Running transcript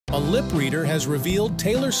A lip reader has revealed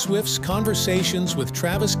Taylor Swift's conversations with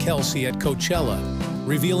Travis Kelce at Coachella,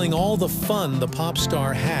 revealing all the fun the pop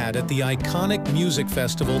star had at the iconic music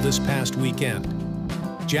festival this past weekend.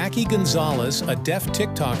 Jackie Gonzalez, a deaf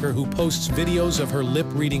TikToker who posts videos of her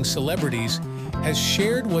lip-reading celebrities, has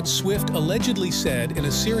shared what Swift allegedly said in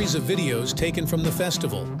a series of videos taken from the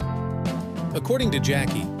festival. According to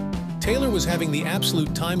Jackie, Taylor was having the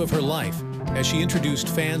absolute time of her life as she introduced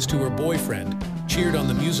fans to her boyfriend, cheered on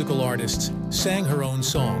the musical artists, sang her own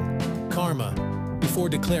song, Karma, before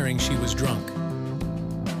declaring she was drunk.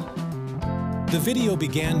 The video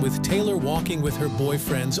began with Taylor walking with her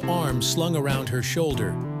boyfriend's arm slung around her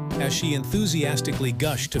shoulder as she enthusiastically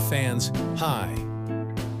gushed to fans, "Hi."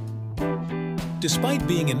 Despite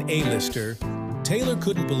being an A-lister, Taylor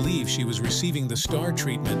couldn't believe she was receiving the star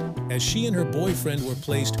treatment as she and her boyfriend were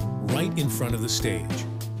placed right in front of the stage.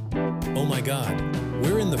 "Oh my God,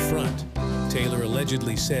 we're in the front," Taylor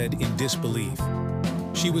allegedly said in disbelief.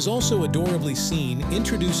 She was also adorably seen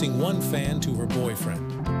introducing one fan to her boyfriend.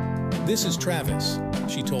 "This is Travis,"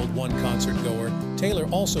 she told one concert goer. Taylor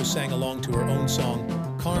also sang along to her own song,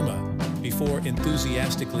 Karma, before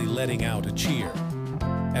enthusiastically letting out a cheer.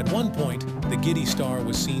 At one point, the giddy star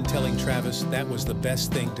was seen telling Travis that was the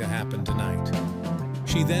best thing to happen tonight.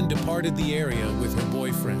 She then departed the area with her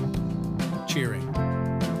boyfriend, cheering.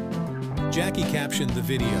 Jackie captioned the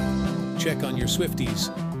video, "Check on your Swifties,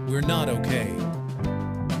 we're not okay."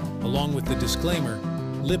 Along with the disclaimer,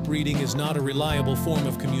 lip reading is not a reliable form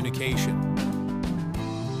of communication.